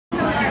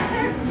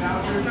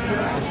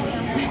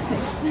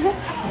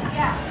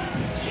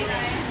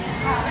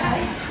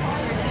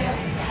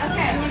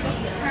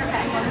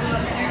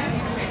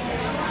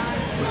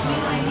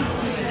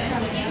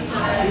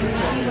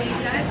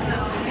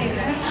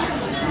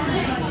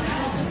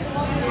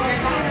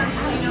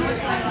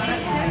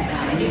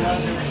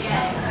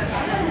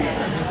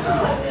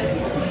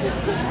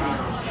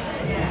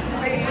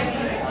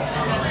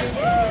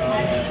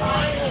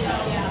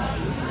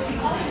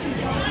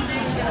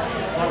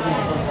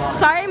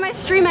Sorry my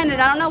stream ended.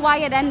 I don't know why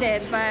it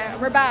ended, but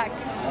we're back.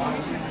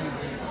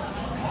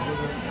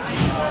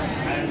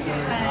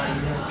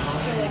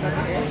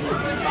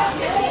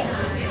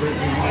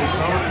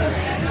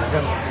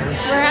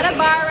 We're at a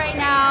bar right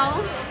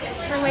now.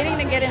 We're waiting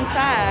to get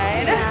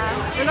inside. Yeah.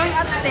 We're going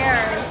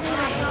upstairs.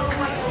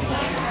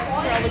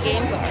 That's where all the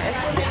games are.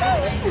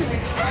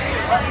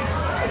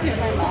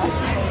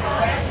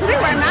 Do we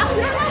wear masks?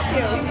 We don't have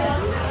to.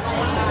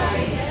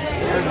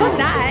 Fuck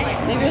that.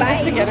 Maybe it's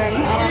just to get in.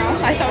 I don't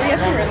know. I thought we had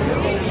to wear them to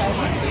get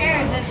inside.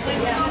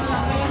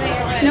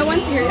 No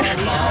one's here yet.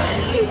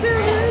 You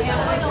serious?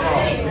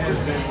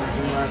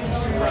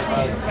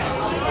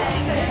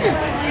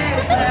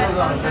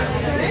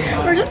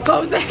 We're just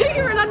posing.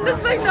 We're not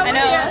just like no. I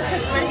know,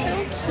 because we're so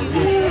cute.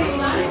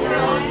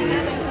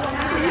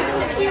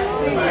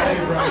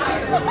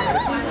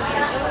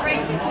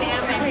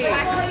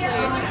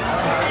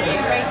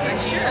 I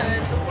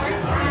should.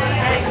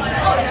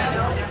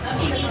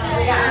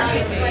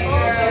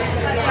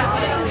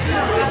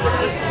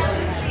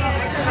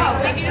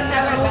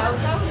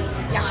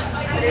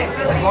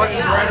 As long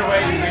as right away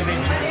you give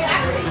each other.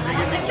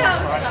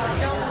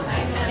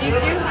 You do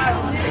have.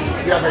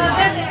 Yeah, but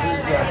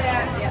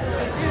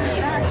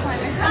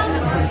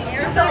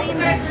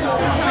Oh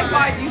my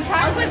god, you I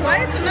was like, why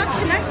is it not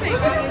connecting?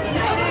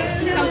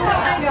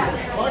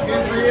 Well,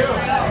 good for you.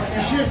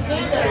 You should have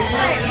seen that.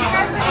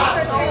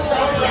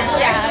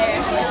 Yeah.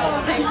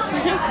 Thanks.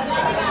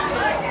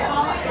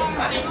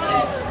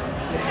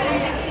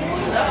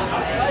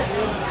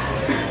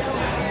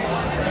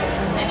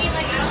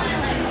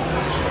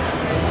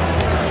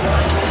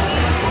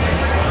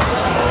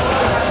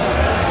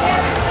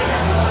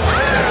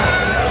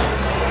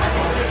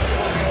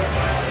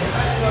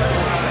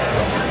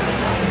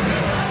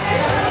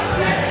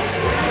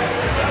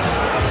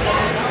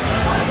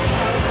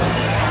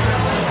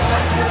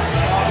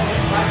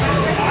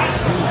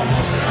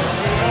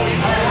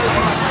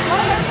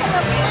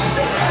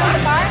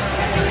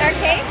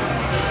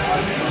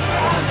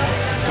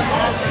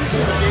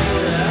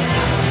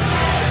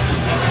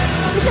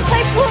 We should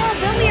play pool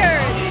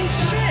billiards.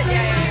 Shit,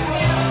 yeah.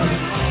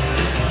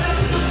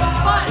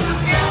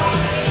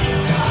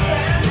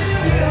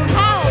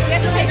 How? We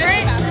have to pay for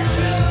it?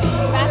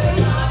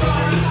 Bathroom?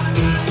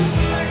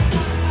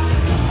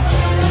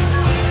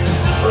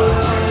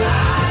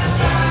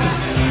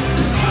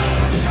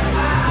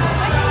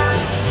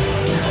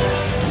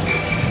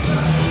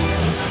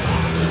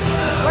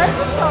 Where's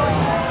this going?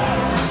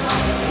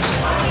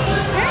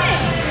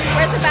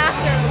 Where's the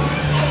bathroom?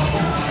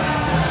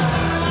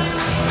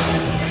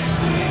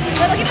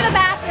 We're looking for the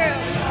bathroom.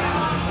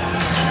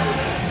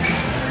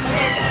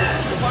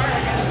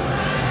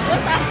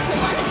 Let's ask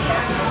someone.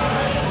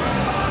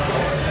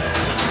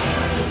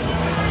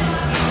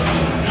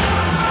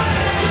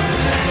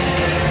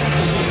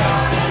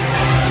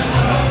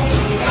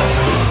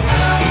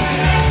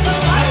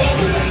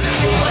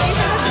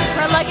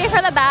 We're looking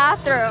for the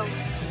bathroom.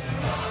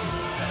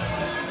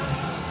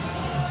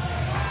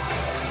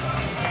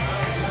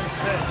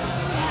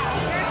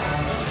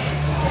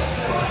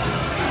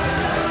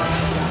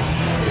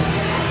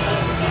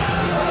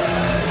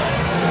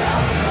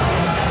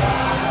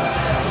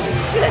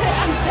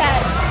 I'm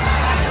dead.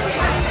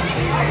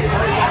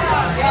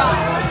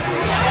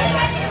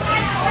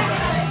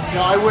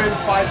 No, I win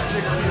 5-6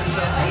 years.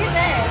 Look at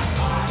this.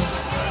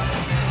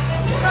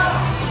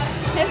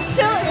 It's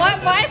still,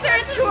 why is there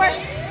a tour?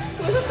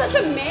 This is such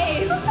a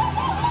maze.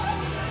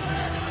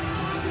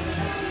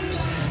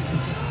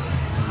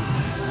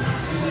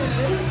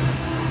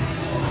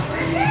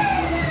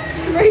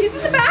 We're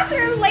using the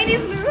bathroom,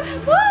 ladies. Woo!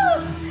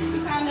 We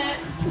found it.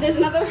 There's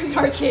another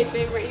arcade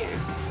thing right here.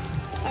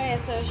 Okay,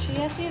 so she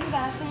has to use the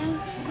bathroom.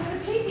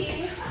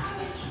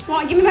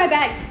 Well, give me my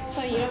bag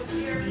so you don't.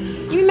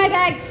 Give me my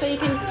bag so you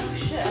can. Oh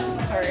shit, I'm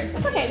so sorry.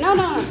 It's okay. No.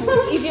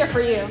 It's easier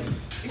for you.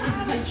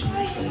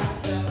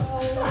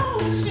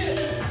 Oh shit.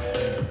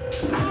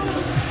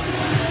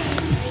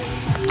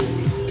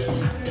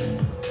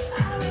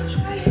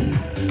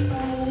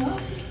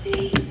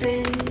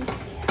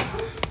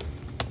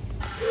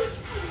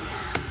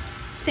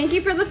 Thank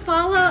you for the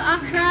follow,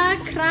 Akra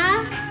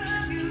Kra.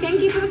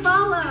 Thank you for the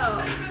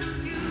follow.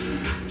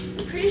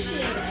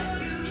 Appreciate it.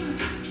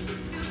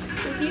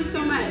 Thank you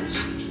so much.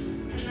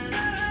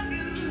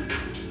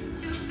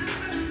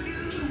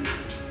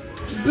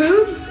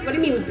 Boobs? What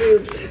do you mean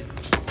boobs?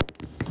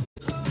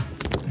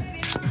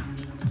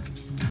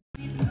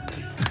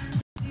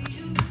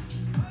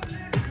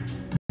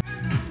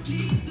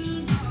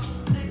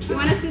 You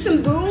want to see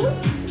some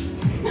boobs?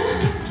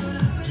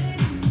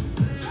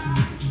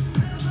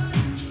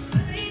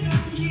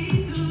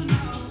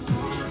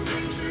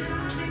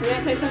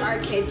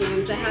 arcade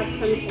games. I have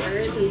some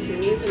quarters and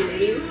toonies and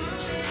movies.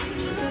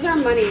 This is our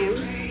money.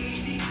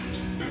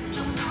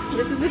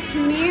 This is a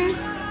toonie.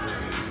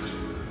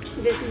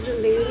 This is a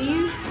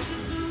loony.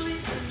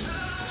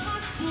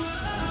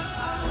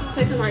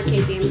 Play some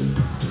arcade games.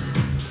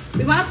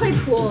 We want to play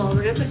pool.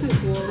 We're gonna play some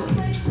pool.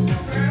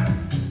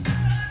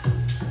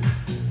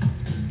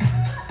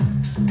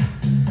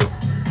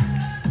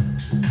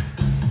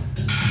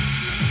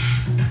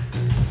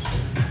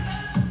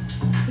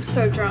 I'm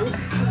so drunk.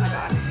 Oh my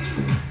god.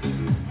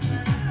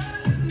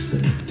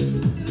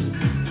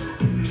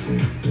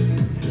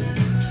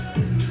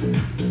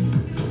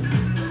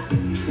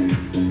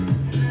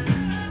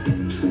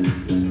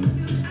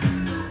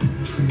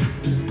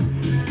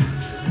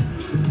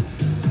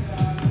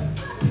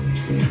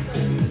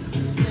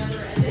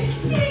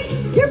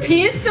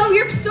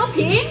 You're still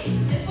peeing?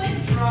 It's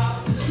like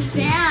drops.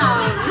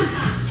 Damn.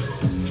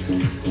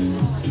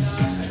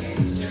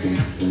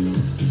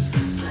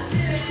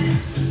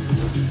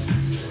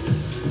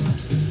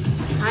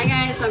 Hi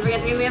guys, don't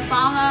forget to give me a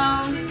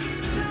follow.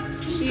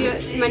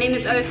 My name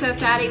is Oh So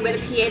Fatty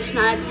with a PH,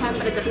 not a 10,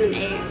 but a definite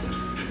 8.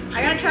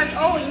 I gotta charge,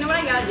 oh, you know what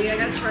I gotta do? I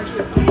gotta charge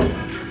my phone.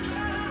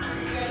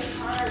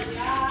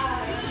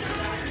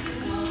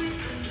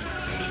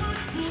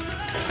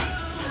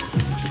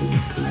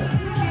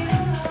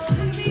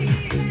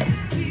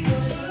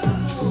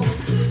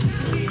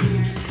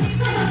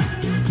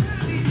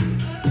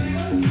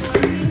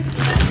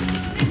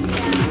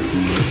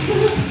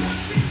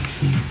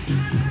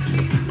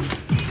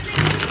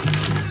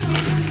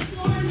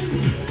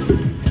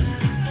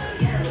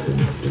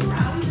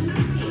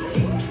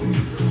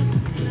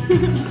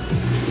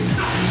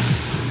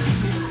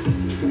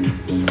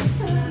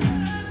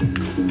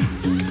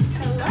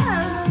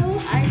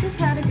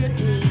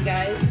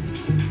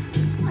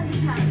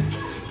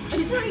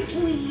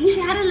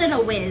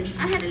 Whiz.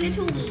 I had a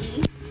little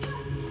wee.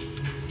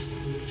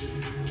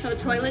 So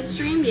toilet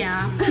stream,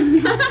 yeah.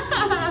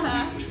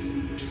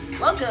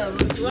 Welcome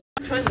to our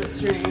toilet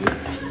stream.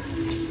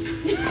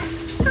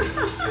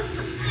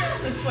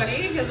 It's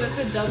funny because it's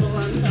a double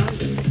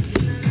entendre.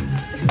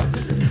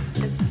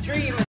 It's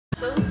stream, it's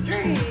so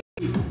stream.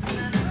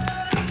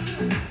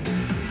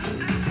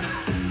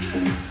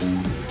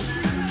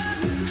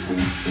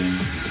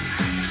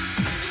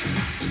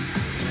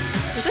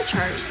 Is it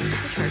charging?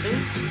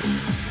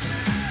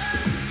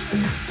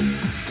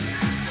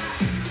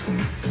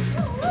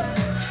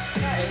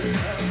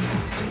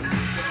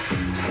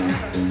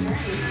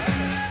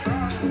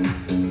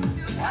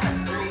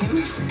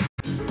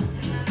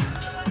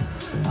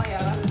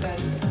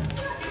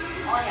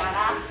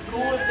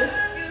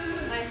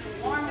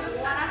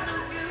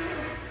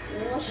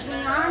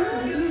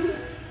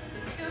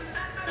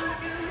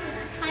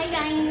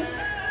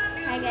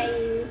 Hi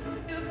guys.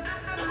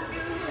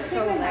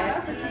 So lit.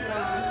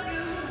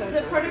 So Is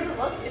it part of the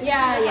look?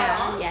 Yeah.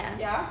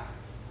 Yeah?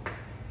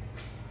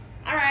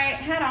 Alright,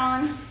 head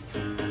on.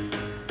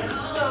 Let's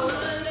go.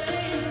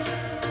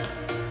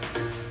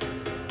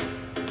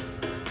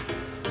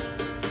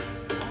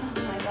 Oh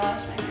my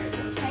gosh, my hair is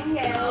so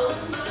tangled.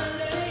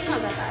 It's not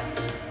that bad.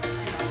 I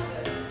know,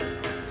 but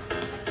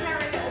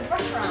carry a little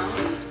brush around.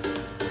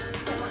 Just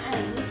get my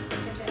ends.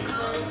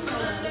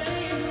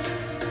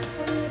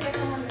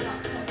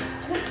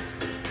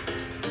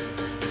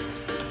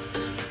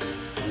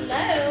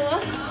 Hello.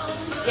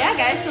 Yeah,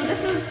 guys, so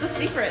this is the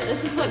secret.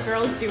 This is what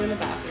girls do in the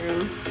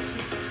bathroom.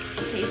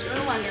 In case you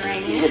were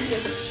wondering.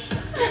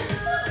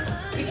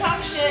 We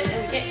talk shit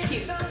and we get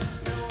cute.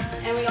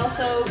 And we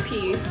also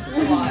pee a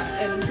lot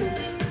and poop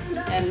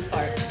and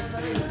fart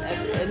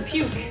and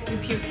puke. We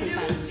puke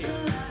sometimes too.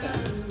 So,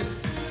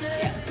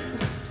 yeah.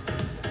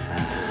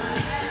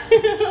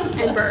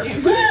 And burp.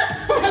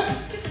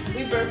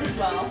 We burp as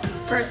well.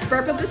 First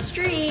burp of the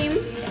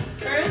stream.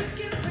 First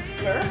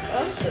burp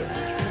of the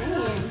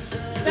stream.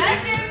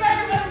 Second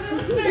burp of the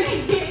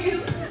stream.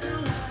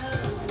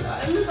 Oh my god,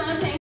 I'm so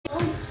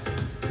tangled.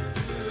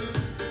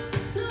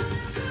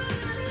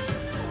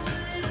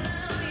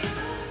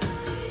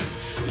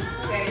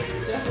 Okay, so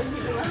definitely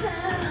keeping my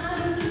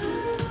hands.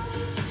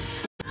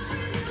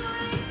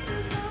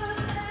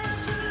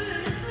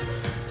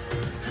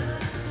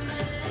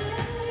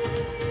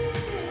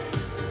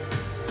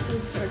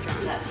 I'm so drunk.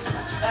 Let's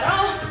dust that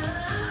off.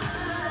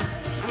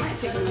 I might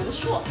take another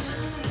shot.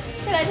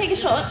 Should I take a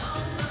shot?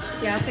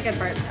 Yeah, let's take a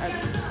birthday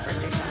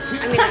shot.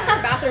 I mean, a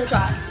bathroom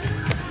shot.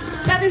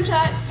 Bathroom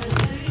shot.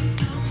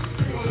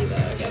 Oh my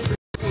god, I got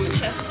bruises on the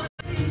chest.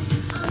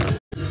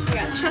 I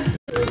got chest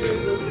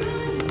bruises.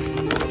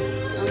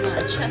 On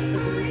my chest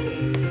bruises.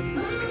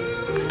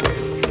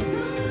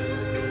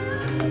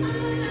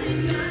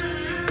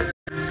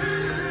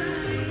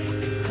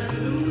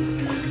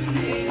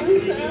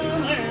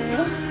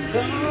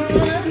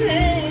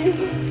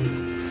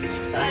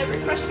 So I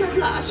refreshed my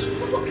blush.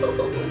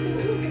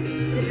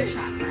 Here's your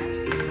shot glass.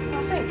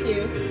 Oh, thank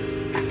you.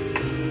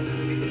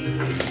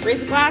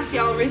 Raise a glass,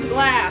 y'all. Raise a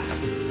glass.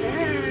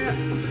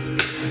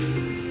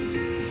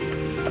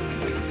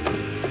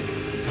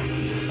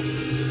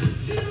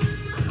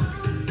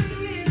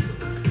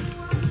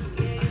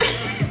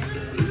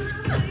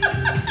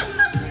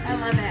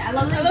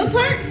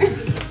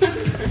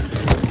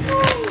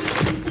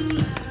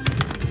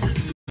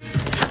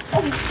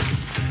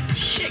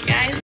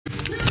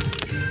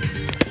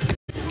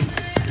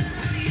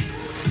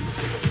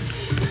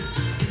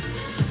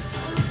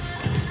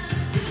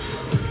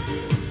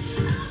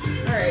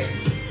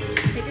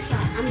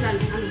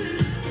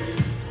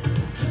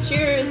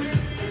 Cheers.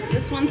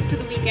 This one's to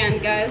the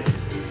weekend, guys.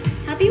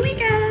 Happy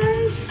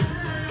weekend.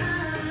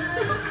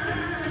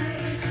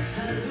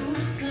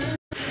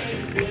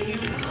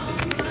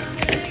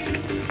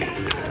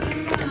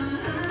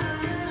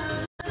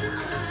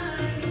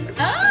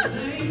 Ah!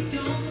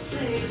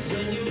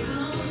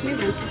 We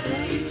rinsed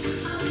today.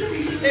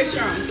 Very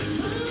strong.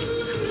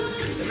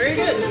 They're very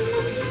good.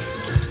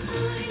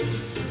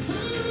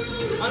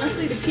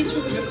 Honestly, the peach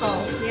was a good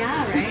call.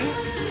 Yeah,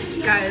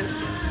 right?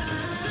 Guys,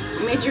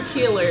 Major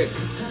Key Alert.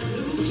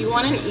 If you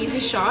want an easy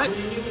shot,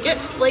 get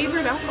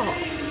flavored alcohol.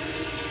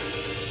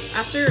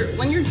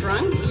 When you're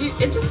drunk,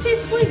 it just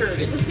tastes flavored.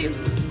 It just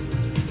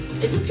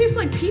tastes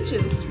like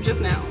peaches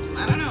just now.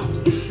 I don't know.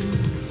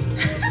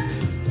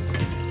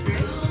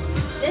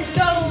 Let's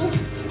go.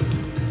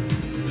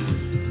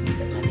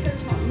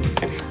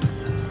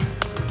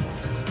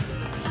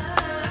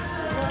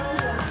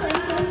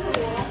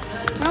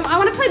 I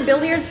want to play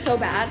billiards so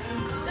bad.